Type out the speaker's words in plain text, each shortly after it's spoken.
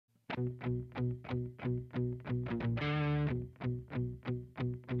What's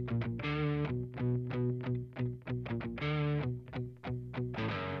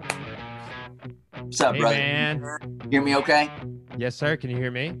up, Hey, brother? man. Hear me okay? Yes, sir. Can you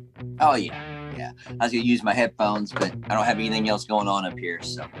hear me? Oh, yeah. Yeah. I was going to use my headphones, but I don't have anything else going on up here,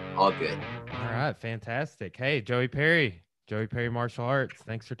 so all good. All right. Fantastic. Hey, Joey Perry. Joey Perry Martial Arts.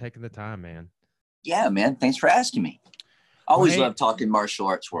 Thanks for taking the time, man. Yeah, man. Thanks for asking me. I always hey, love talking martial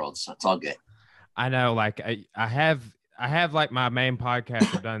arts world, so it's all good. I know, like, I have like my main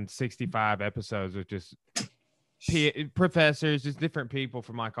podcast. I've done 65 episodes with just professors, just different people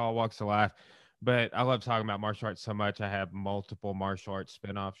from like all walks of life. But I love talking about martial arts so much. I have multiple martial arts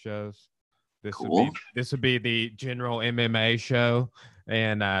spinoff shows. Cool. This would be the general MMA show,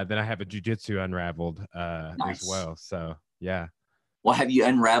 and then I have a jiu-jitsu unraveled as Nice. well. So yeah, Well, have you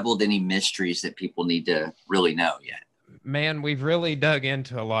unraveled any mysteries that people need to really know yet? man, we've really dug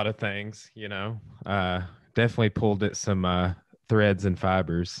into a lot of things. Definitely pulled at some threads and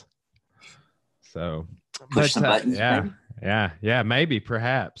fibers. So, Push some buttons, yeah. maybe? Yeah, maybe,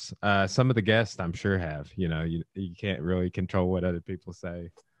 perhaps. Some of the guests, I'm sure, have. You can't really control what other people say.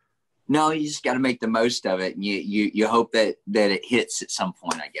 No, you just got to make the most of it, and you hope that it hits at some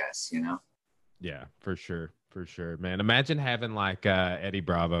point, I guess, Yeah, for sure. For sure, man. Imagine having like Eddie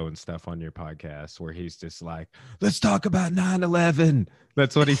Bravo and stuff on your podcast where he's just like, let's talk about 9/11.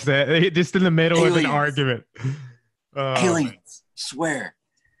 That's what he said, just in the middle of an argument. Aliens, swear.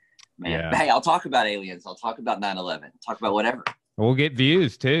 Man. Yeah. Hey, I'll talk about aliens. I'll talk about 9/11. Talk about whatever. We'll get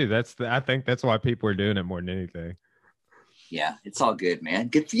views too. I think that's why people are doing it more than anything. Yeah, it's all good, man.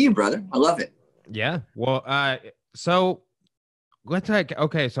 Good for you, brother. I love it. Yeah. Well, so let's like,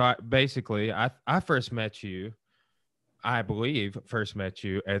 okay. So I first met you, I believe, at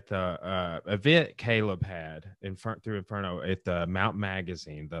the event Caleb had through Inferno at the Mount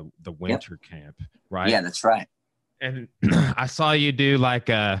Magazine, the winter camp, right? Yeah, that's right. And I saw you do like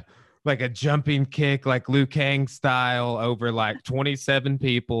a jumping kick, like Liu Kang style, over like 27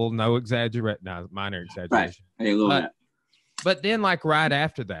 people. No minor exaggeration. Right. Hey, a little bit. But then, like right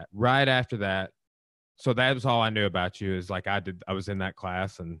after that, so that was all I knew about you. Is like I was in that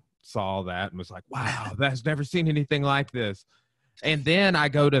class and saw that and was like, wow, that's never seen anything like this. And then I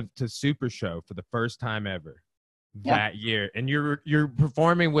go to Super Show for the first time ever that year, and you're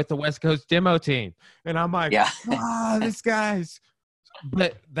performing with the West Coast demo team, and I'm like, this guy's.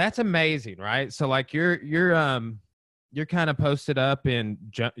 But that's amazing, right? So like you're kind of posted up in.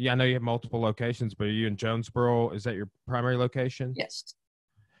 I know you have multiple locations, but are you in Jonesboro? Is that your primary location? Yes.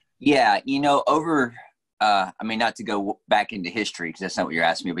 Yeah, over. Not to go back into history because that's not what you're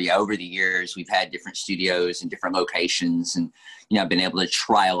asking me, but yeah, over the years we've had different studios and different locations, and I've been able to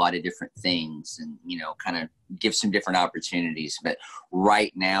try a lot of different things and kind of give some different opportunities. But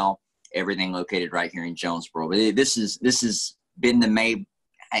right now, everything located right here in Jonesboro. But this has been the May.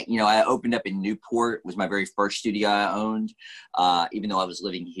 I opened up in Newport. Was my very first studio I owned, even though I was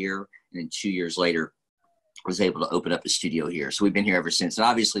living here. And then 2 years later, was able to open up a studio here. So we've been here ever since. And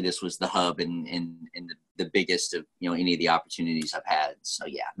obviously this was the hub and the biggest of, any of the opportunities I've had. So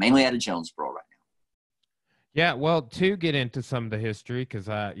yeah, mainly out of Jonesboro right now. Yeah. Well, to get into some of the history, cause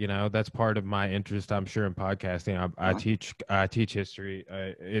that's part of my interest, I'm sure, in podcasting. I teach history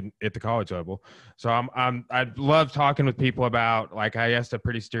at the college level. So I love talking with people about, like, I asked a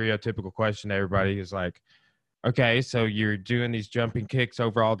pretty stereotypical question to everybody, is like, okay, so you're doing these jumping kicks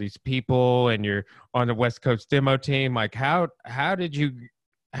over all these people and you're on the West Coast demo team. Like, how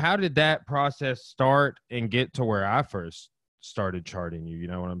did that process start and get to where I first started charting you? You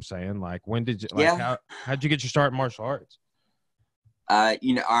know what I'm saying? Like, when did you, how'd you get your start in martial arts? All right.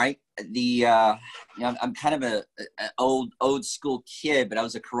 I'm kind of a old school kid, but I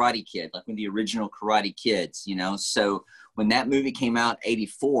was a karate kid, like one of the original Karate Kids, So when that movie came out,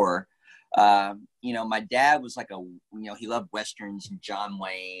 1984, my dad was like he loved Westerns and John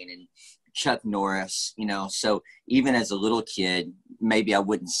Wayne and Chuck Norris, so even as a little kid, maybe I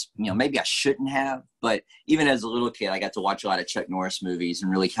wouldn't, maybe I shouldn't have, but even as a little kid, I got to watch a lot of Chuck Norris movies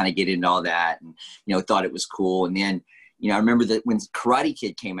and really kind of get into all that and, thought it was cool. And then, I remember that when Karate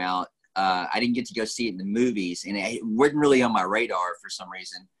Kid came out, I didn't get to go see it in the movies, and it wasn't really on my radar for some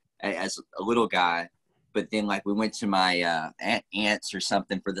reason as a little guy. But then, like, we went to my aunt's or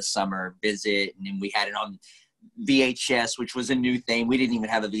something for the summer visit, and then we had it on VHS, which was a new thing. We didn't even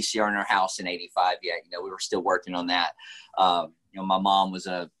have a VCR in our house in 1985 yet. We were still working on that. My mom was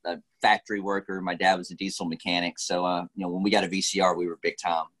a factory worker. My dad was a diesel mechanic. So, when we got a VCR, we were big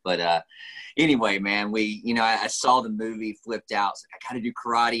time. But anyway, man, I saw the movie, flipped out. I was like, I got to do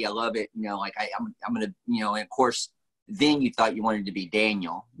karate. I love it. I'm going to, and of course, then you thought you wanted to be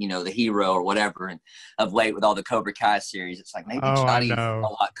Daniel, you know, the hero or whatever. And of late with all the Cobra Kai series, it's like maybe Johnny's a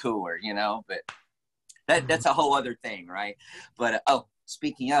lot cooler, you know, but that's a whole other thing. Right. But,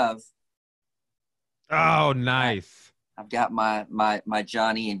 speaking of. Oh, nice. I've got my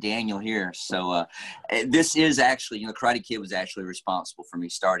Johnny and Daniel here. So this is actually, you know, Karate Kid was actually responsible for me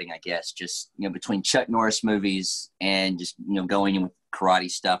starting, I guess, just, you know, between Chuck Norris movies and just, you know, going in with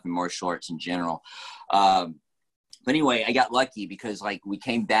karate stuff and martial arts in general. But anyway, I got lucky because like we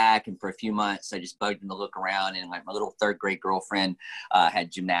came back and for a few months I just bugged him to look around, and like my little third grade girlfriend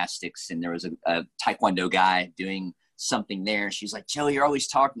had gymnastics, and there was a Taekwondo guy doing something there. She's like, Joey, you're always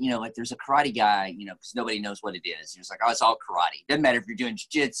talking, you know, like there's a karate guy, you know, because nobody knows what it is. He's like, oh, it's all karate. Doesn't matter if you're doing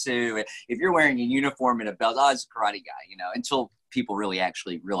jiu-jitsu, if you're wearing a uniform and a belt, oh, it's a karate guy, you know, until people really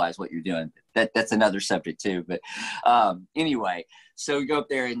actually realize what you're doing. That's another subject too. But anyway, so we go up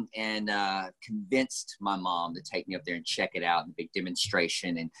there and convinced my mom to take me up there and check it out in a big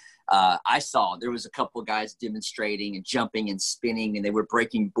demonstration. And I saw there was a couple of guys demonstrating and jumping and spinning, and they were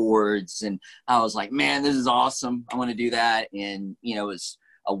breaking boards. And I was like, man, this is awesome. I want to do that. And, you know, it was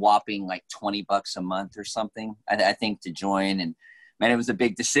a whopping like $20 a month or something, I think, to join. And man, it was a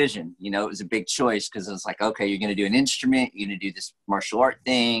big decision. You know, it was a big choice because it was like, okay, you're going to do an instrument, you're going to do this martial art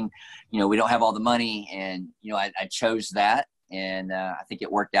thing. You know, we don't have all the money. And, you know, I chose that. And I think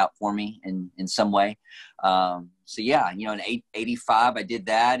it worked out for me in some way. So, yeah, you know, in 85, I did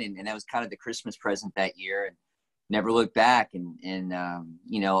that. And that was kind of the Christmas present that year. And never looked back. And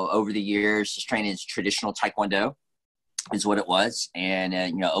you know, over the years, just training as traditional Taekwondo is what it was. And,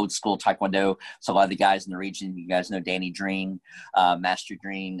 you know, old school Taekwondo. So a lot of the guys in the region, you guys know Danny Dreen, Master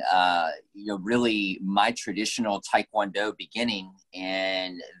Dreen, you know, really my traditional Taekwondo beginning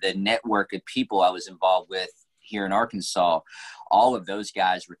and the network of people I was involved with here in Arkansas, all of those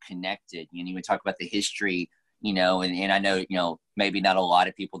guys were connected. You know, we talk about the history, you know, and I know, you know, maybe not a lot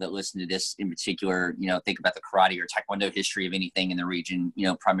of people that listen to this in particular, you know, think about the karate or Taekwondo history of anything in the region, you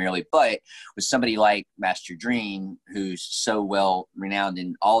know, primarily, but with somebody like Master Dreen, who's so well renowned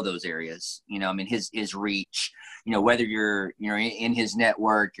in all those areas, you know, I mean, his reach, you know, whether you're in his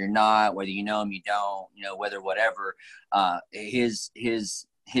network, you're not, whether you know him, you don't, you know, whether whatever, his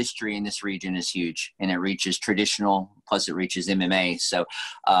history in this region is huge, and it reaches traditional, plus it reaches MMA. So,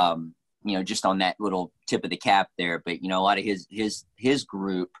 you know, just on that little tip of the cap there, but, you know, a lot of his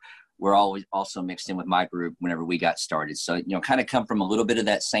group were always also mixed in with my group whenever we got started. So, you know, kind of come from a little bit of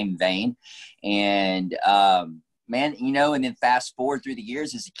that same vein. And, man, you know, and then fast forward through the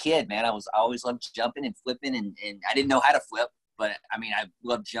years as a kid, man, I always loved jumping and flipping, and I didn't know how to flip. But I mean, I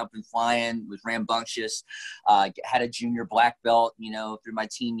loved jumping, flying, was rambunctious, had a junior black belt, you know, through my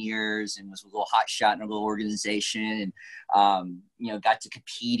teen years, and was a little hot shot in a little organization, and, you know, got to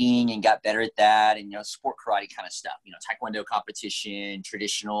competing and got better at that, and, you know, sport karate kind of stuff, you know, Taekwondo competition,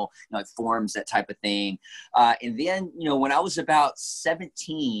 traditional, you know, like forms, that type of thing. And then, you know, when I was about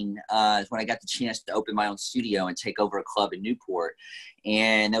 17, is when I got the chance to open my own studio and take over a club in Newport.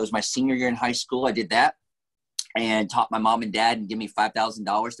 And that was my senior year in high school. I did that and taught my mom and dad and give me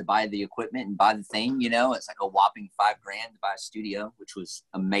 $5,000 to buy the equipment and buy the thing. You know, it's like a whopping $5,000 to buy a studio, which was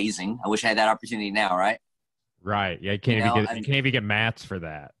amazing. I wish I had that opportunity now. Right. Right. Yeah. You can't even get mats for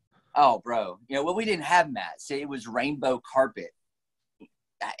that. Oh, bro. You know, well, we didn't have mats. It was rainbow carpet.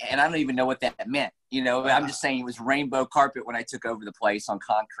 And I don't even know what that meant. You know, I'm just saying it was rainbow carpet when I took over the place on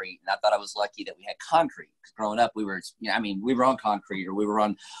concrete. And I thought I was lucky that we had concrete, because growing up, we were, you know, I mean, we were on concrete, or we were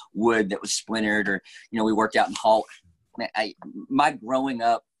on wood that was splintered, or, you know, we worked out in Hulk. My growing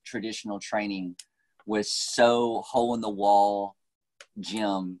up traditional training was so hole in the wall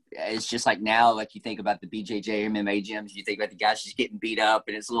gym. It's just like now, like you think about the BJJ MMA gyms, you think about the guys just getting beat up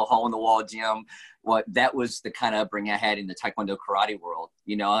and it's a little hole in the wall gym. Well, that was the kind of upbringing I had in the Taekwondo karate world,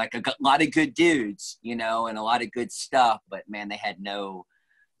 you know, like a lot of good dudes, you know, and a lot of good stuff, but man,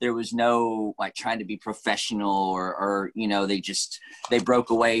 there was no like trying to be professional or, you know, they broke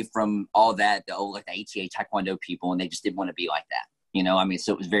away from all that, the old, like the ATA Taekwondo people, and they just didn't want to be like that. You know, I mean,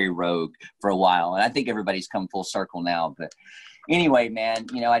 so it was very rogue for a while, and I think everybody's come full circle now, but anyway, man,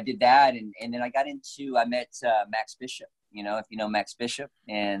 you know, I did that. And then I met Max Bishop, you know, if you know Max Bishop,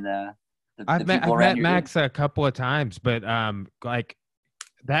 and I've met Max a couple of times, but like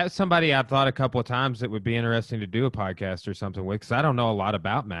that's somebody I've thought a couple of times that would be interesting to do a podcast or something with, because I don't know a lot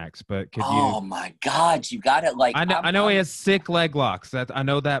about Max, but could you? Oh my God, you got it. Like I know he has sick leg locks. I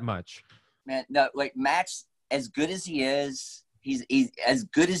know that much. Man, no, like Max, as good as he is, he's as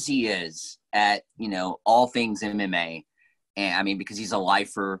good as he is at, you know, all things MMA. And I mean, because he's a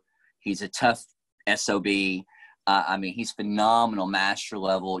lifer, he's a tough SOB. I mean, he's phenomenal, master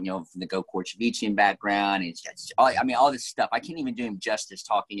level, you know, from the Go Korchevichian background. He's just, I mean, all this stuff. I can't even do him justice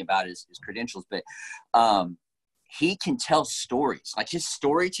talking about his credentials, but he can tell stories. Like, his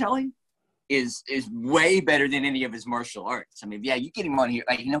storytelling is way better than any of his martial arts. I mean, yeah, you get him on here,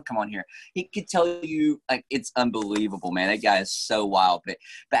 like, you know, come on here. He could tell you, like, it's unbelievable, man. That guy is so wild. But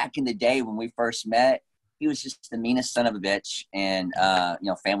back in the day when we first met, he was just the meanest son of a bitch. And, you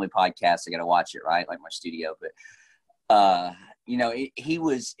know, family podcast, I got to watch it, right? Like my studio. But, you know, he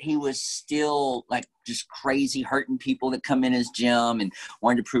was still like just crazy, hurting people that come in his gym and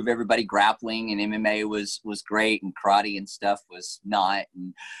wanted to prove everybody grappling and MMA was great and karate and stuff was not.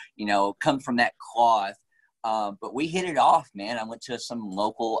 And, you know, come from that cloth. But we hit it off, man. I went to some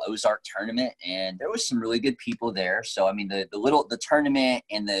local Ozark tournament and there was some really good people there. So, I mean, the tournament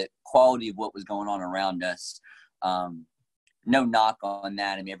and the quality of what was going on around us, no knock on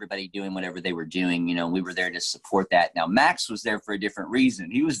that. I mean, everybody doing whatever they were doing, you know, we were there to support that. Now, Max was there for a different reason.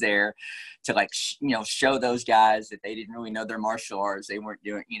 He was there to, like, you know, show those guys that they didn't really know their martial arts. They weren't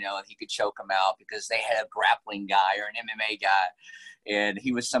doing, you know, he could choke them out because they had a grappling guy or an MMA guy. And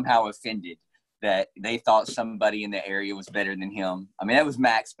he was somehow offended that they thought somebody in the area was better than him. I mean, that was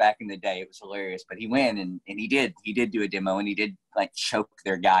Max back in the day. It was hilarious, but he went and he did do a demo and he did, like, choke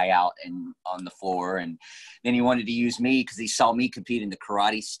their guy out and on the floor. And then he wanted to use me because he saw me compete in the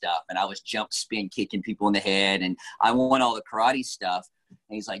karate stuff. And I was jump spin kicking people in the head and I won all the karate stuff.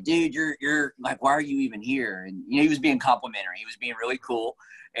 And he's like, dude, you're like, why are you even here? And, you know, he was being complimentary. He was being really cool.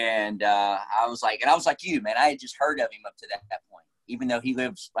 And I was like, you, man, I had just heard of him up to that point. Even though he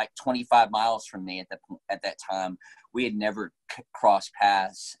lives like 25 miles from me at that time, we had never crossed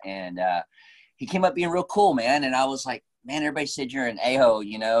paths. And he came up being real cool, man. And I was like, man, everybody said you're an a-hole,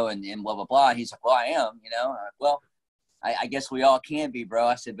 you know, and blah, blah, blah. He's like, well, I am, you know. I'm like, well, I guess we all can be, bro.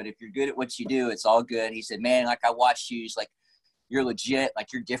 I said, but if you're good at what you do, it's all good. He said, man, like, I watched you. He's like, you're legit.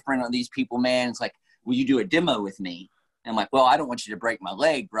 Like, you're different on these people, man. It's like, will you do a demo with me? And I'm like, well, I don't want you to break my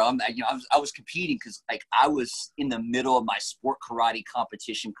leg, bro. I was competing because, like, I was in the middle of my sport karate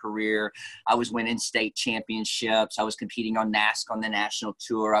competition career. I was winning state championships. I was competing on NASC on the national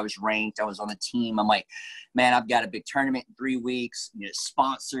tour. I was ranked. I was on the team. I'm like, man, I've got a big tournament in 3 weeks. You know,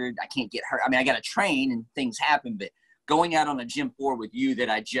 sponsored. I can't get hurt. I mean, I got to train and things happen. But going out on a gym floor with you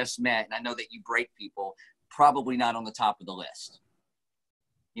that I just met, and I know that you break people, probably not on the top of the list.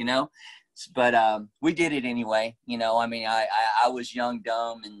 You know? But we did it anyway. You know, I mean, I was young,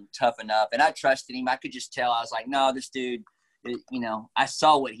 dumb, and tough enough. And I trusted him. I could just tell. I was like, no, this dude, you know, I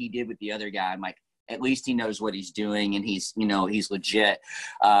saw what he did with the other guy. I'm like, at least he knows what he's doing and he's, you know, he's legit.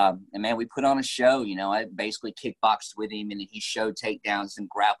 And, man, we put on a show. You know, I basically kickboxed with him and he showed takedowns and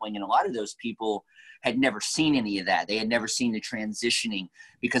grappling. And a lot of those people had never seen any of that. They had never seen the transitioning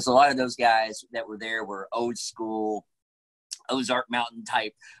because a lot of those guys that were there were old school Ozark Mountain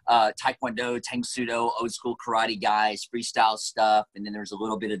type, Taekwondo, Tang Sudo, old school karate guys, freestyle stuff. And then there's a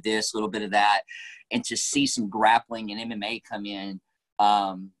little bit of this, a little bit of that. And to see some grappling and MMA come in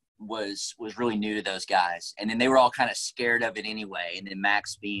was really new to those guys. And then they were all kind of scared of it anyway. And then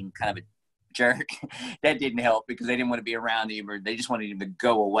Max being kind of a jerk, that didn't help because they didn't want to be around him or they just wanted him to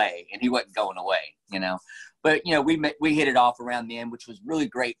go away. And he wasn't going away, you know. But, you know, we hit it off around then, which was really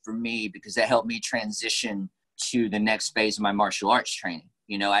great for me because that helped me transition to the next phase of my martial arts training.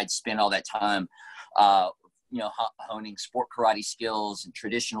 You know, I'd spent all that time, you know, honing sport karate skills and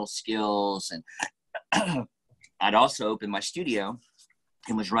traditional skills. And I'd also opened my studio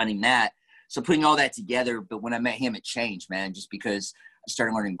and was running that. So putting all that together, but when I met him, it changed, man, just because I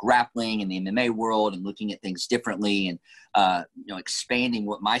started learning grappling in the MMA world and looking at things differently and, you know, expanding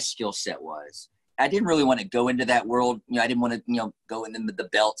what my skill set was. I didn't really want to go into that world. You know, I didn't want to, you know, go into the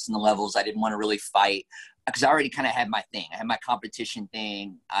belts and the levels. I didn't want to really fight because I already kind of had my thing. I had my competition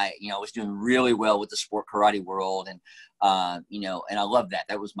thing. I, you know, was doing really well with the sport karate world. And, you know, and I loved that.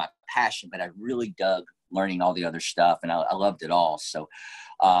 That was my passion, but I really dug learning all the other stuff and I loved it all. So,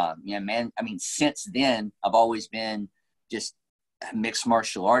 yeah, man, I mean, since then I've always been just a mixed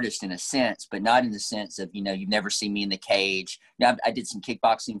martial artist in a sense, but not in the sense of, you know, you've never seen me in the cage. Now I did some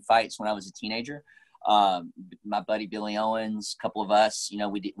kickboxing fights when I was a teenager. My buddy Billy Owens, a couple of us, you know,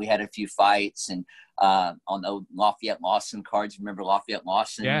 we had a few fights and on the Lafayette Lawson cards. Remember Lafayette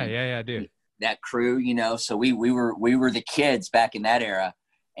Lawson? Yeah, I do. That crew, you know, so we were the kids back in that era.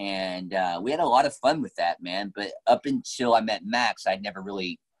 And we had a lot of fun with that, man. But up until I met Max, I'd never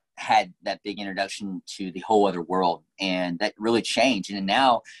really had that big introduction to the whole other world. And that really changed. And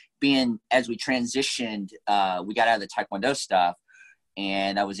now as we transitioned, we got out of the Taekwondo stuff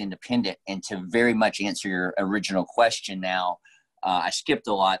and I was independent. And to very much answer your original question now, I skipped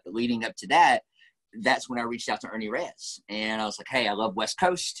a lot, but leading up to that, that's when I reached out to Ernie Reyes, and I was like, hey, I love West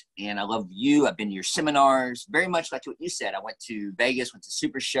Coast and I love you. I've been to your seminars, very much like what you said. I went to Vegas, went to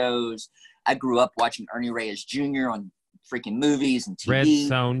super shows. I grew up watching Ernie Reyes Jr. on freaking movies and TV. Red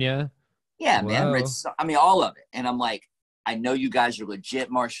Sonja. Yeah, Whoa. man. I mean, all of it. And I'm like, I know you guys are legit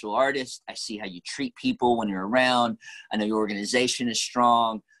martial artists. I see how you treat people when you're around. I know your organization is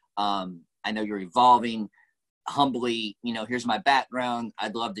strong. I know you're evolving. Humbly, you know, here's my background.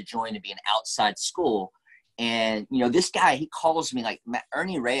 I'd love to join and be an outside school. And, you know, this guy, he calls me like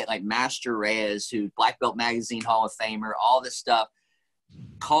Ernie Reyes, like Master Reyes, who Black Belt Magazine Hall of Famer, all this stuff,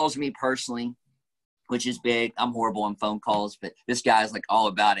 calls me personally, which is big. I'm horrible on phone calls, but this guy's like all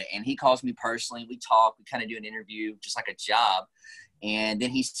about it. And he calls me personally. We talk, we kind of do an interview, just like a job. And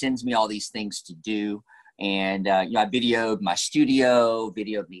then he sends me all these things to do. And, you know, I videoed my studio,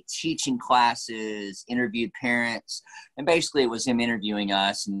 videoed me teaching classes, interviewed parents. And basically it was him interviewing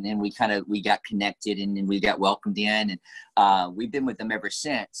us. And then we got connected and then we got welcomed in. And we've been with them ever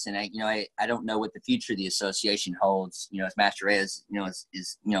since. And I don't know what the future of the association holds, you know, as Master Reyes, you know,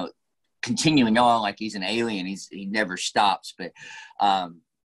 is you know, continuing on like he's an alien. He never stops. But,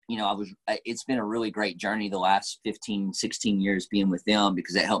 you know, it's been a really great journey the last 15, 16 years being with them,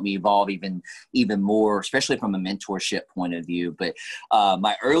 because it helped me evolve even more, especially from a mentorship point of view. But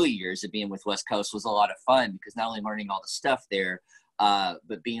my early years of being with West Coast was a lot of fun, because not only learning all the stuff there,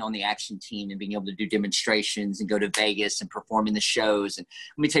 but being on the action team and being able to do demonstrations and go to Vegas and perform in the shows. And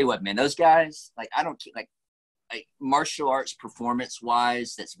let me tell you what, man, those guys, like, I don't like martial arts performance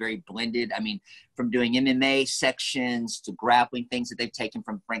wise, that's very blended. I mean, from doing MMA sections to grappling, things that they've taken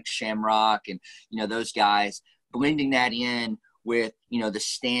from Frank Shamrock and, you know, those guys, blending that in with, you know, the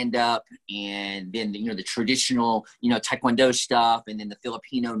stand up and then, you know, the traditional, you know, Taekwondo stuff, and then the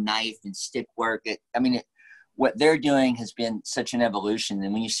Filipino knife and stick work. What they're doing has been such an evolution.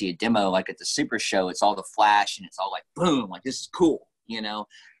 And when you see a demo, like at the Super Show, it's all the flash and it's all like, boom, like this is cool, you know?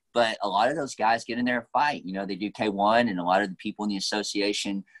 But a lot of those guys get in there and fight. You know, they do K1, and a lot of the people in the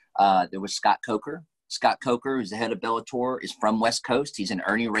association, there was Scott Coker. Scott Coker, who's the head of Bellator, is from West Coast. He's an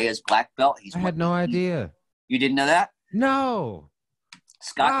Ernie Reyes black belt. I had no idea. You didn't know that? No.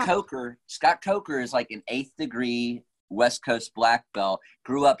 Scott Coker is like an 8th degree West Coast black belt.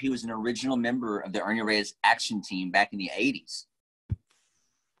 Grew up, he was an original member of the Ernie Reyes action team back in the 80s.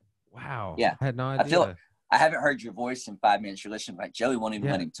 Wow. Yeah. I had no idea. I haven't heard your voice in 5 minutes. You're listening. Like Joey won't even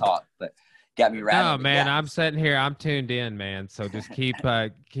let him talk, but got me right. No, man, I'm sitting here. I'm tuned in, man. So just keep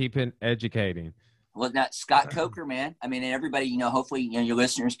educating. Well, now Scott Coker, man. I mean, and everybody, you know, hopefully, you know, your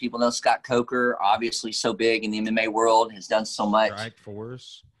listeners, people know Scott Coker, obviously so big in the MMA world, has done so much.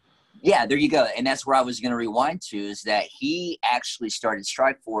 Strikeforce. Yeah, there you go. And that's where I was going to rewind to, is that he actually started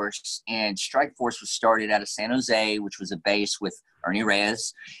Strikeforce, and Strikeforce was started out of San Jose, which was a base with Ernie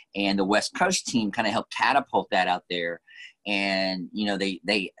Reyes, and the West Coast team kind of helped catapult that out there. And, you know,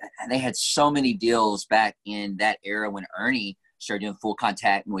 they had so many deals back in that era when Ernie started doing full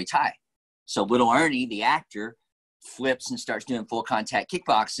contact Muay Thai. So little Ernie, the actor, flips and starts doing full contact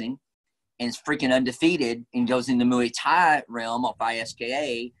kickboxing and is freaking undefeated and goes in the Muay Thai realm off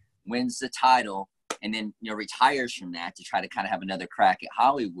ISKA, wins the title, and then, you know, retires from that to try to kind of have another crack at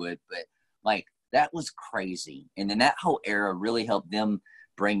Hollywood. But like, that was crazy. And then that whole era really helped them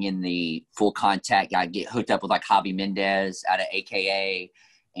bring in the full contact guy, get hooked up with like Javi Mendez out of AKA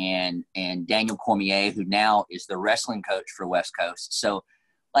and Daniel Cormier, who now is the wrestling coach for West Coast. So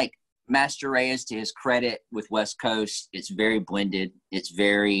like, Master Reyes, to his credit with West Coast, it's very blended. It's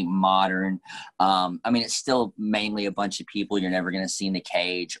very modern. I mean, it's still mainly a bunch of people you're never going to see in the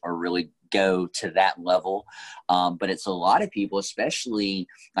cage or really go to that level. But it's a lot of people, especially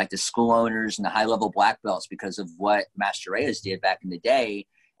like the school owners and the high-level black belts, because of what Master Reyes did back in the day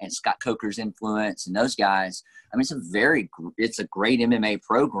and Scott Coker's influence and those guys. I mean, it's a great MMA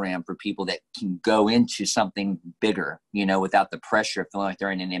program for people that can go into something bigger, you know, without the pressure of feeling like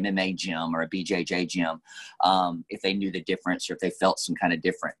they're in an MMA gym or a BJJ gym. If they knew the difference or if they felt some kind of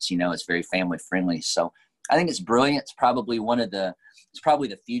difference, you know, it's very family friendly. So I think it's brilliant. It's probably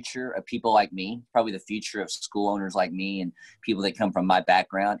the future of people like me, probably the future of school owners like me and people that come from my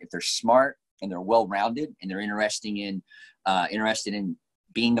background. If they're smart and they're well-rounded and they're interested in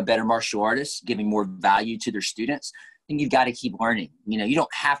being a better martial artist, giving more value to their students, then you've got to keep learning. You know, you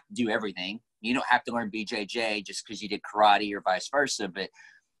don't have to do everything. You don't have to learn BJJ just because you did karate or vice versa. But,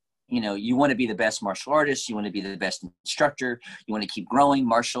 you know, you want to be the best martial artist. You want to be the best instructor. You want to keep growing.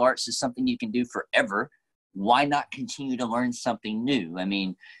 Martial arts is something you can do forever. Why not continue to learn something new? I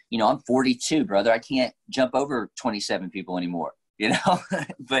mean, you know, I'm 42, brother. I can't jump over 27 people anymore, you know,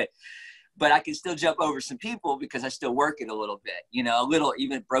 but I can still jump over some people because I still work it a little bit, you know, a little,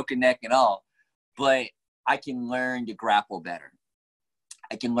 even broken neck and all. but I can learn to grapple better.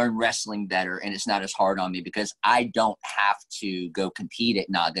 I can learn wrestling better, and it's not as hard on me because I don't have to go compete at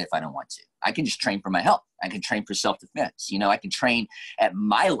NAGA if I don't want to. I can just train for my health. I can train for self-defense. You know, I can train at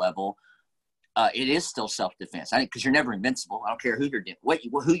my level. It is still self-defense because you're never invincible. I don't care who you're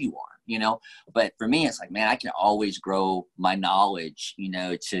who you are, you know. But for me, it's like, man, I can always grow my knowledge, you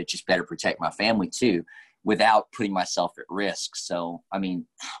know, to just better protect my family too, without putting myself at risk. So, I mean,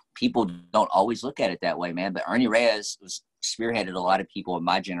 people don't always look at it that way, man. But Ernie Reyes spearheaded a lot of people in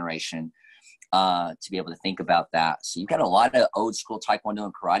my generation to be able to think about that. So you've got a lot of old school Taekwondo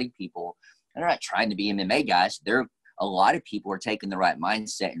and karate people. They're not trying to be MMA guys. A lot of people are taking the right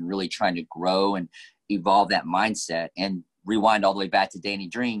mindset and really trying to grow and evolve that mindset. And rewind all the way back to Danny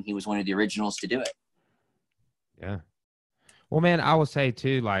Dream. He was one of the originals to do it. Yeah. Well, man, I will say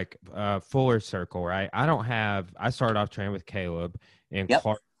too, like Fuller Circle, right? I started off training with Caleb in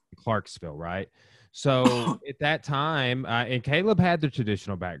Clarksville, right? So at that time, and Caleb had the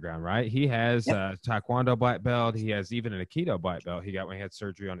traditional background, right? He has a Taekwondo black belt. He has even an Aikido black belt he got when he had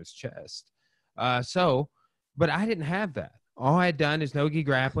surgery on his chest. But I didn't have that. All I had done is no-gi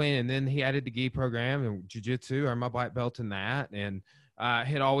grappling, and then he added the gi program and jiu-jitsu, or my black belt in that, and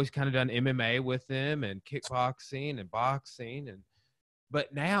had always kind of done MMA with them and kickboxing and boxing.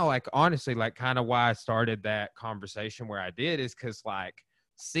 But now, like, honestly, like, kind of why I started that conversation where I did is because, like,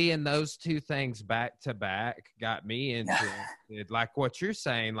 seeing those two things back to back got me interested. Like what you're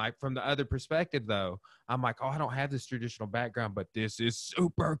saying, like from the other perspective, though, I'm like, oh, I don't have this traditional background, but this is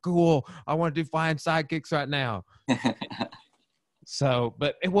super cool. I want to do flying sidekicks right now. So,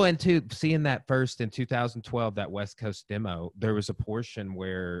 but well, and too, seeing that first in 2012, that West Coast demo, there was a portion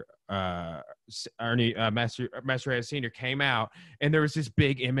where Ernie Master Reyes Sr. came out, and there was this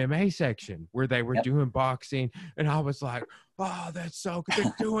big MMA section where they were doing boxing, and I was like, oh, that's so good.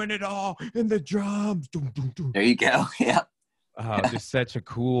 They're doing it all in the drums. Doom, doom, doom. There you go. Yeah. Just such a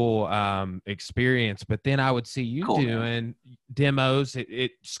cool experience. But then I would see you doing demos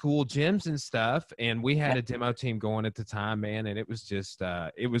at school gyms and stuff, and we had a demo team going at the time, man, and it was just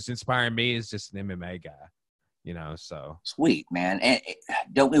it was inspiring me as just an MMA guy, you know. So sweet, man. And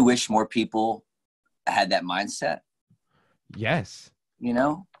don't we wish more people had that mindset? Yes. You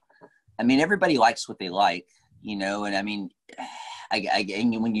know, I mean, everybody likes what they like, you know, and I mean,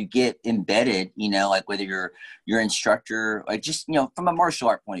 when you get embedded, you know, like whether your instructor, like just, you know, from a martial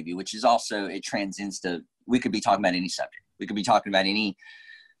art point of view, which is also, it transcends to, we could be talking about any subject. We could be talking about any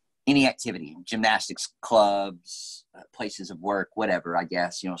activity, gymnastics clubs, places of work, whatever, I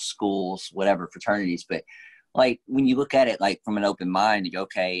guess, you know, schools, whatever, fraternities. But like, when you look at it, like from an open mind, you go,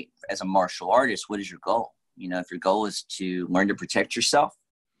 okay, as a martial artist, what is your goal? You know, if your goal is to learn to protect yourself,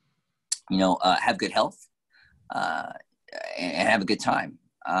 you know, have good health, and have a good time.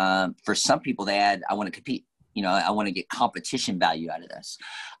 For some people, they add, I want to compete. You know, I want to get competition value out of this.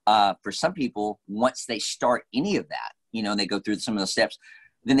 For some people, once they start any of that, you know, and they go through some of those steps,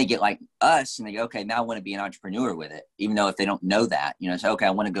 then they get like us and they go, okay, now I want to be an entrepreneur with it. Even though if they don't know that, you know, say, okay,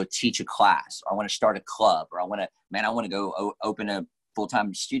 I want to go teach a class, or I want to start a club, or I want to go open a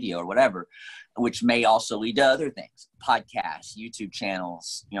full-time studio or whatever, which may also lead to other things, podcasts, YouTube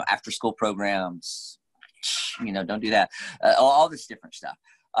channels, you know, after school programs, you know, don't do that. All this different stuff.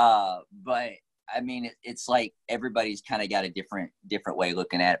 But I mean, it's like everybody's kind of got a different way of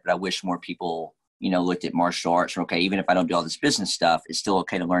looking at it. But I wish more people, you know, looked at martial arts. Okay, even if I don't do all this business stuff, it's still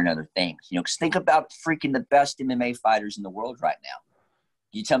okay to learn other things. You know, because think about freaking the best MMA fighters in the world right now.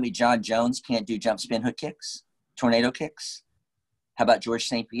 You tell me John Jones can't do jump spin hook kicks, tornado kicks? How about George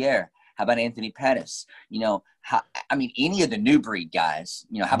St. Pierre? How about Anthony Pettis? You know, any of the new breed guys,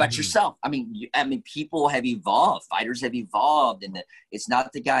 you know, how about yourself? I mean, people have evolved, fighters have evolved, and it's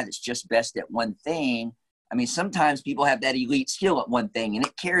not the guy that's just best at one thing. I mean, sometimes people have that elite skill at one thing and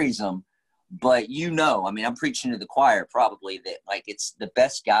it carries them, but you know, I mean, I'm preaching to the choir probably that like it's the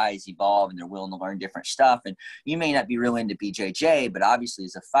best guys evolve and they're willing to learn different stuff. And you may not be real into BJJ, but obviously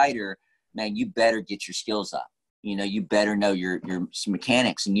as a fighter, man, you better get your skills up. You know, you better know your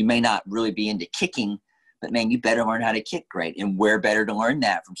mechanics, and you may not really be into kicking, but man, you better learn how to kick great. And where better to learn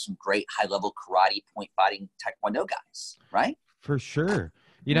that from some great high-level karate, point fighting, taekwondo guys, right? For sure.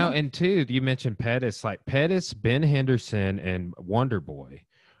 You know, and too, you mentioned Pettis, like Pettis, Ben Henderson, and Wonder Boy.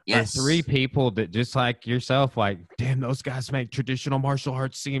 Yes. Are three people that just like yourself, like, damn, those guys make traditional martial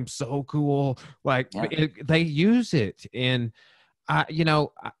arts seem so cool. Like they use it. And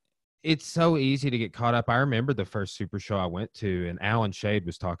it's so easy to get caught up. I remember the first Super Show I went to, and Alan Shade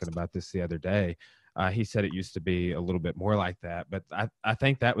was talking about this the other day. He said it used to be a little bit more like that, but I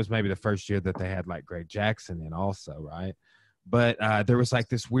think that was maybe the first year that they had like Greg Jackson in also, right? but there was like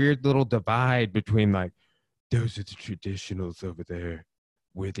this weird little divide between like, those are the traditionals over there.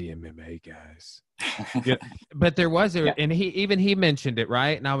 We're the MMA guys. Yeah, but there was Yeah. and he mentioned it,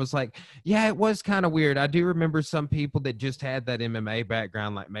 right? And I was like, yeah, it was kind of weird. I do remember some people that just had that MMA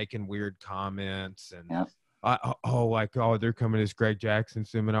background, like making weird comments and Yeah. like, oh, they're coming to this Greg Jackson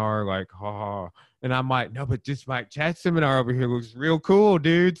seminar, like, ha ha. And I'm like, no, but this Mike Chat seminar over here looks real cool,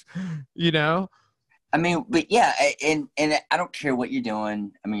 dudes. You know? I mean, but yeah, and I don't care what you're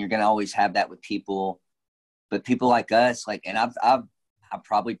doing. I mean, you're gonna always have that with people, but people like us, like, and I've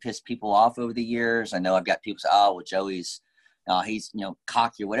probably pissed people off over the years. I know I've got people say, oh, well, Joey's, he's,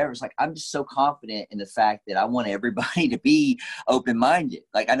 cocky or whatever. It's like, I'm just so confident in the fact that I want everybody to be open-minded.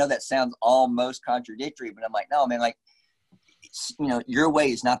 Like, I know that sounds almost contradictory, but I'm like, no, man, like, your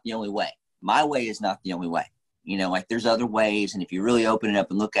way is not the only way. My way is not the only way. Like, there's other ways. And if you really open it up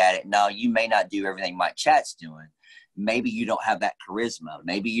and look at it, now you may not do everything Mike Chat's doing. Maybe you don't have that charisma.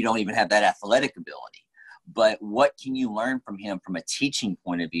 Maybe you don't even have that athletic ability. But what can you learn from him from a teaching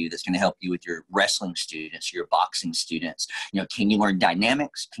point of view that's going to help you with your wrestling students, your boxing students? Can you learn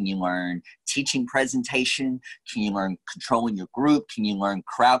dynamics? Can you learn teaching presentation? Can you learn controlling your group? Can you learn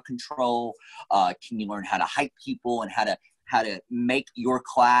crowd control? Can you learn how to hype people and how to make your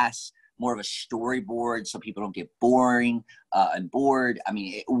class more of a storyboard so people don't get boring and bored? I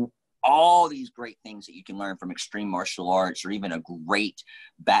mean, all these great things that you can learn from extreme martial arts, or even a great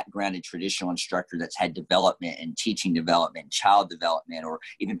background in traditional instructor that's had development and teaching development, child development, or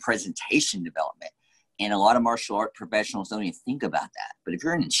even presentation development. And a lot of martial art professionals don't even think about that. But if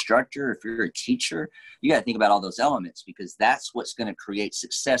you're an instructor, if you're a teacher, you got to think about all those elements, because that's what's going to create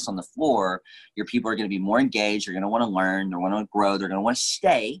success on the floor. Your people are going to be more engaged. They're going to want to learn. They're going to grow. They're going to want to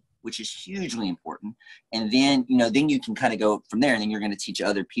stay, which is hugely important. And then, then you can kind of go from there, and then you're going to teach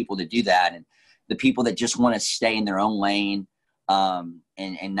other people to do that. And the people that just want to stay in their own lane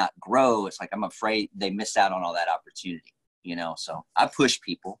and not grow, it's like, I'm afraid they miss out on all that opportunity, So I push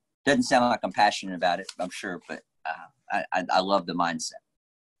people. Doesn't sound like I'm passionate about it, I'm sure, but I love the mindset.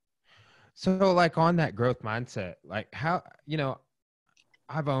 So like on that growth mindset, like how,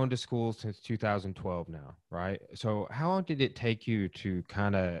 I've owned a school since 2012 now, right? So how long did it take you to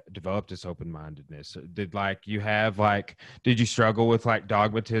kind of develop this open-mindedness? Did did you struggle with like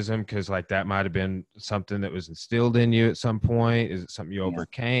dogmatism? Cause like that might've been something that was instilled in you at some point. Is it something you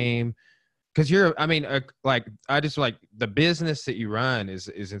overcame? Cause I just like the business that you run is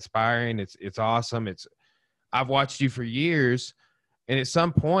inspiring. It's awesome. I've watched you for years, and at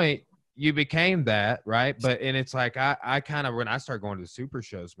some point you became that, right? And it's like, I kind of, when I started going to the super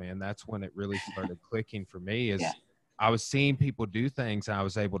shows, man, that's when it really started clicking for me I was seeing people do things and I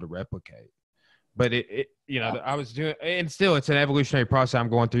was able to replicate. But I was doing, and still it's an evolutionary process. I'm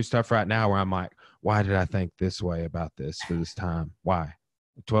going through stuff right now where I'm like, why did I think this way about this for this time? Why?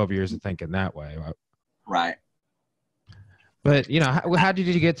 12 years of thinking that way. Right. But how did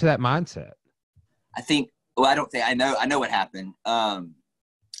you get to that mindset? I think, I don't think I know what happened.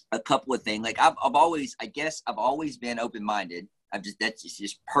 A couple of things, like I've always been open-minded. That's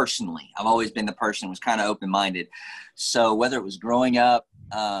just personally, I've always been the person who was kind of open-minded. So whether it was growing up,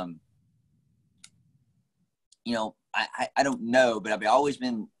 I don't know, but I've always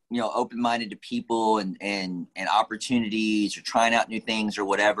been, open-minded to people and opportunities, or trying out new things or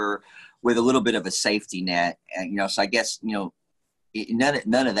whatever, with a little bit of a safety net. And, so I guess, none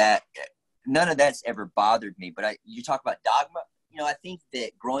of that's ever bothered me. But you talk about dogma. I think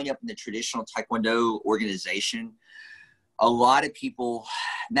that growing up in the traditional Taekwondo organization, a lot of people,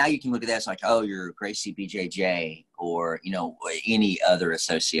 now you can look at that as like, oh, you're Gracie BJJ or, any other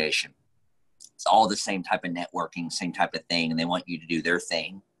association. It's all the same type of networking, same type of thing. And they want you to do their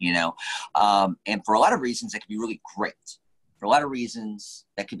thing, and for a lot of reasons, that could be really great. For a lot of reasons,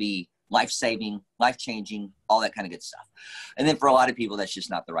 that could be life-saving, life-changing, all that kind of good stuff. And then for a lot of people, that's just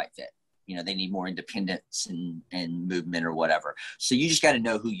not the right fit. They need more independence and movement or whatever. So you just got to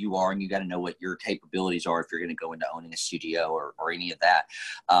know who you are, and you got to know what your capabilities are if you're going to go into owning a studio or any of that.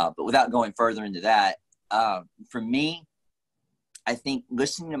 But without going further into that, for me, I think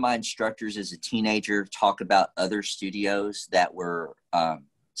listening to my instructors as a teenager talk about other studios that were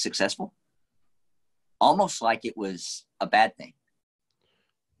successful, almost like it was a bad thing.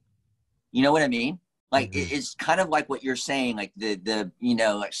 You know what I mean? Like, it's kind of like what you're saying, like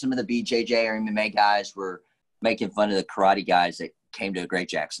like some of the BJJ or MMA guys were making fun of the karate guys that came to a Greg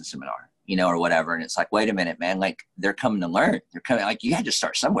Jackson seminar, or whatever. And it's like, wait a minute, man, like, they're coming to learn. They're coming, like, you had to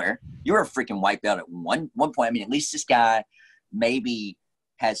start somewhere. You were a freaking white belt at one point. I mean, at least this guy maybe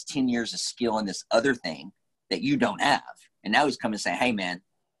has 10 years of skill in this other thing that you don't have. And now he's coming and saying, hey, man,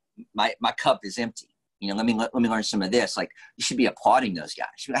 my cup is empty. let me learn some of this. Like, you should be applauding those guys.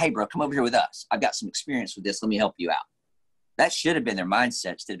 You should be like, hey, bro, come over here with us. I've got some experience with this. Let me help you out. That should have been their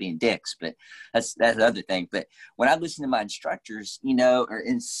mindset instead of being dicks, but that's the other thing. But when I listen to my instructors, or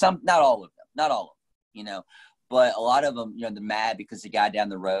in not all of them, but a lot of them, they're mad because the guy down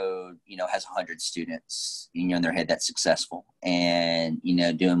the road, has 100 students, in their head that's successful and,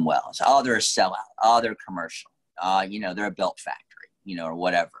 doing well. So, they're a sellout. They're commercial. They're a belt factory, or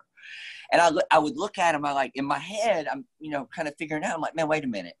whatever. And I would look at them, in my head, I'm, kind of figuring out, I'm like, man, wait a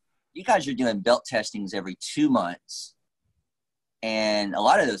minute. You guys are doing belt testings every 2 months. And a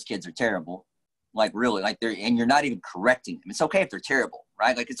lot of those kids are terrible, like really, and you're not even correcting them. It's okay if they're terrible,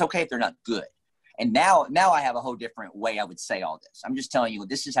 right? Like, it's okay if they're not good. And now I have a whole different way I would say all this. I'm just telling you,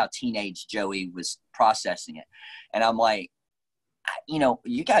 this is how teenage Joey was processing it. And I'm like,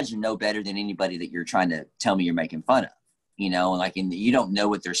 you guys are no better than anybody that you're trying to tell me you're making fun of, and you don't know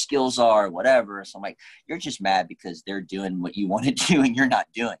what their skills are or whatever. So I'm like, you're just mad because they're doing what you want to do and you're not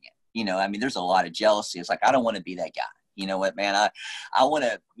doing it. There's a lot of jealousy. It's like, I don't want to be that guy. You know what, man, I want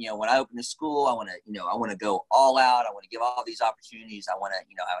to, when I open the school, I want to go all out. I want to give all these opportunities. I want to,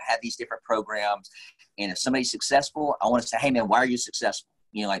 I have these different programs. And if somebody's successful, I want to say, hey man, why are you successful?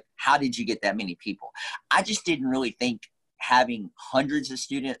 How did you get that many people? I just didn't really think having hundreds of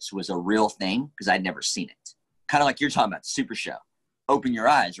students was a real thing because I'd never seen it. Kind of like you're talking about Super Show. Open your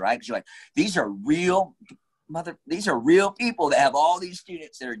eyes, right? Because you're like, these are real people that have all these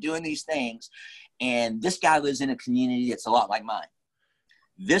students that are doing these things. And this guy lives in a community that's a lot like mine.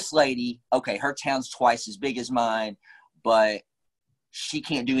 This lady, okay, her town's twice as big as mine, but she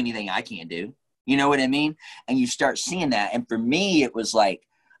can't do anything I can't do. You know what I mean? And you start seeing that. And for me, it was like,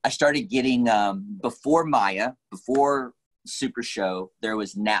 I started getting, before Maya, before Super Show, there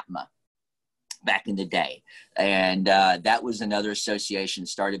was NAPMA back in the day. And that was another association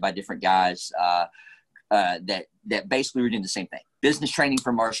started by different guys that basically were doing the same thing. Business training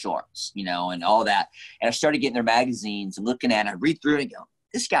for martial arts, and all that. And I started getting their magazines and looking at it. I read through it and go,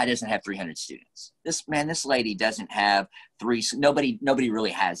 this guy doesn't have 300 students. This lady doesn't have nobody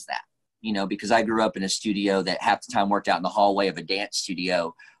really has that, because I grew up in a studio that half the time worked out in the hallway of a dance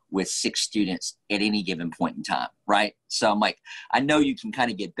studio with 6 students at any given point in time, right? So I'm like, I know you can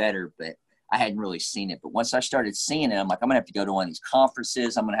kind of get better, but I hadn't really seen it. But once I started seeing it, I'm like, I'm going to have to go to one of these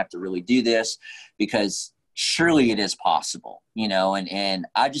conferences. I'm going to have to really do this because surely it is possible, and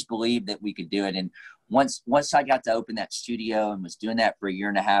I just believed that we could do it. And once I got to open that studio and was doing that for a year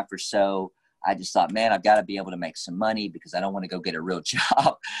and a half or so, I just thought, man, I've got to be able to make some money because I don't want to go get a real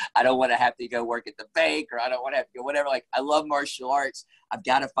job. I don't want to have to go work at the bank, or I don't want to have to go whatever. Like, I love martial arts. I've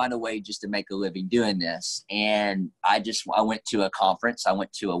got to find a way just to make a living doing this. And I went to a conference. I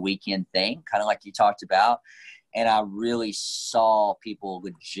went to a weekend thing, kind of like you talked about. And I really saw people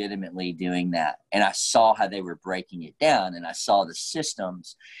legitimately doing that. And I saw how they were breaking it down, and I saw the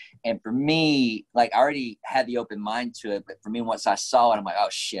systems. And for me, like, I already had the open mind to it. But for me, once I saw it, I'm like, oh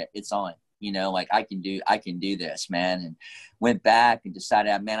shit, it's on. I can do this, man. And went back and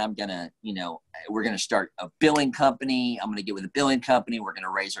decided, man, I'm going to, we're going to start a billing company. I'm going to get with a billing company. We're going to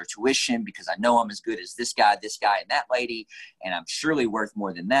raise our tuition because I know I'm as good as this guy, and that lady, and I'm surely worth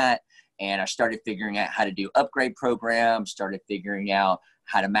more than that. And I started figuring out how to do upgrade programs, started figuring out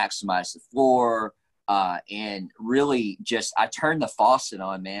how to maximize the floor. And really I turned the faucet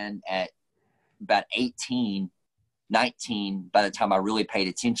on, man, at about 18, 19, by the time I really paid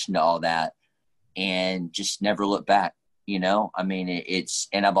attention to all that, and just never looked back. And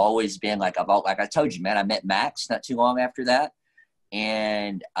I've always been like I told you, man, I met Max not too long after that.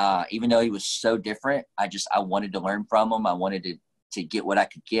 And even though he was so different, I wanted to learn from him. I wanted to get what I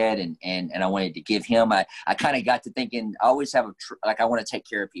could get, and I wanted to give him. I kind of got to thinking, I always have I want to take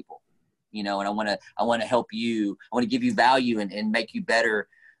care of people, and I want to help you. I want to give you value and make you better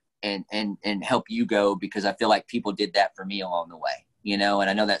and help you go, because I feel like people did that for me along the way, and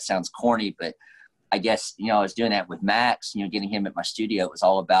I know that sounds corny, but I guess, I was doing that with Max, getting him at my studio. It was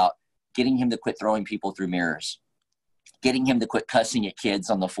all about getting him to quit throwing people through mirrors, getting him to quit cussing at kids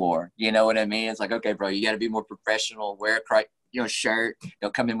on the floor. You know what I mean? It's like, okay, bro, you got to be more professional, wear a shirt,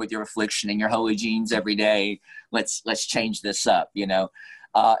 come in with your reflection and your holy jeans every day. Let's change this up, And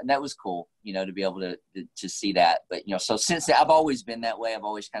that was cool, to be able to see that. But, so since I've always been that way, I've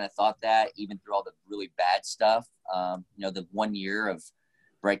always kind of thought that, even through all the really bad stuff, the 1 year of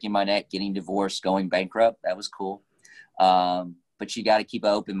breaking my neck, getting divorced, going bankrupt, that was cool. But you got to keep an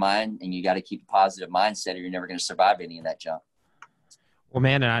open mind, and you got to keep a positive mindset, or you're never going to survive any of that junk. Well,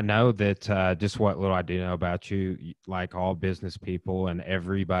 man, and I know that just what little I do know about you, like all business people and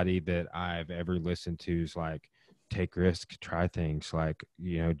everybody that I've ever listened to is like, take risks, try things like,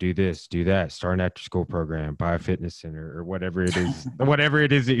 do this, do that, start an after school program, buy a fitness center, or whatever it is,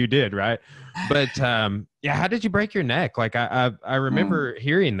 that you did. Right. But, yeah, how did you break your neck? Like I remember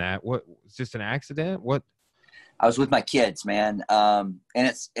hearing that. What, was just an accident? What? I was with my kids, man. And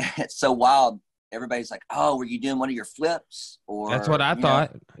it's so wild. Everybody's like, "Oh, were you doing one of your flips?" Or That's what I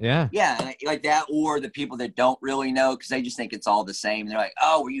thought. Yeah. Yeah, like that. Or the people that don't really know, because they just think it's all the same. They're like,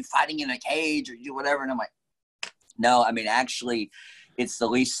 "Oh, were you fighting in a cage or you whatever?" And I'm like, no, I mean, actually, it's the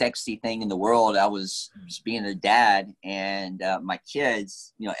least sexy thing in the world. I was just being a dad, and my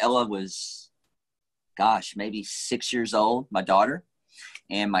kids, Ella was, gosh, maybe 6 years old, my daughter,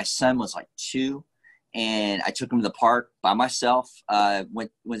 and my son was like 2. And I took him to the park by myself,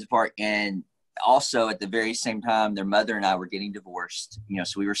 went to the park, and also at the very same time, their mother and I were getting divorced,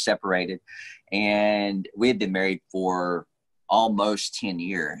 so we were separated, and we had been married for almost 10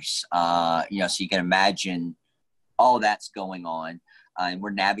 years. So you can imagine all that's going on, and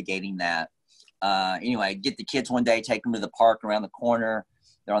we're navigating that. Anyway, I get the kids one day, take them to the park around the corner.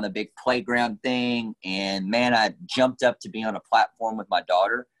 They're on the big playground thing, and man, I jumped up to be on a platform with my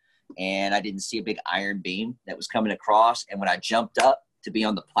daughter, and I didn't see a big iron beam that was coming across. And when I jumped up to be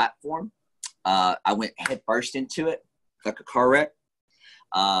on the platform, I went head first into it, like a car wreck.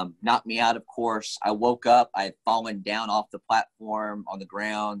 Knocked me out, of course. I woke up. I had fallen down off the platform on the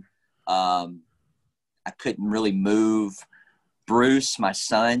ground. I couldn't really move. Bruce, my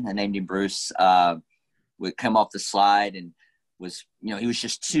son, I named him Bruce, would come off the slide and was, he was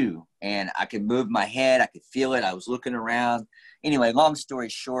just 2. And I could move my head. I could feel it. I was looking around. Anyway, long story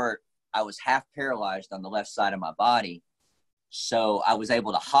short, I was half paralyzed on the left side of my body. So I was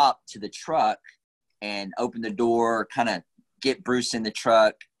able to hop to the truck and open the door, kind of get Bruce in the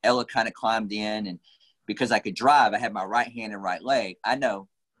truck. Ella kind of climbed in. And because I could drive, I had my right hand and right leg. I know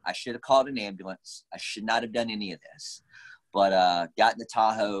I should have called an ambulance. I should not have done any of this. But got in the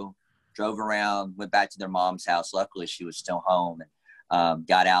Tahoe, drove around, went back to their mom's house. Luckily, she was still home, and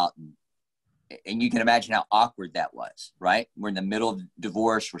got out. And you can imagine how awkward that was, right? We're in the middle of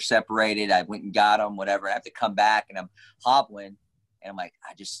divorce. We're separated. I went and got them, whatever. I have to come back, and I'm hobbling. And I'm like,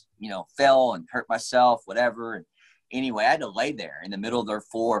 I just, fell and hurt myself, whatever. And anyway, I had to lay there in the middle of their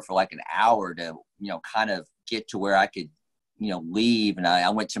floor for like an hour to, kind of get to where I could, leave. And I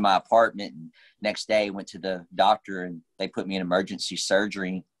went to my apartment, and next day went to the doctor, and they put me in emergency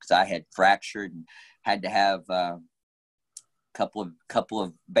surgery because I had fractured and had to have couple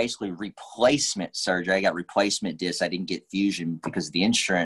of basically replacement surgery. I got replacement discs. I didn't get fusion because of the insurance.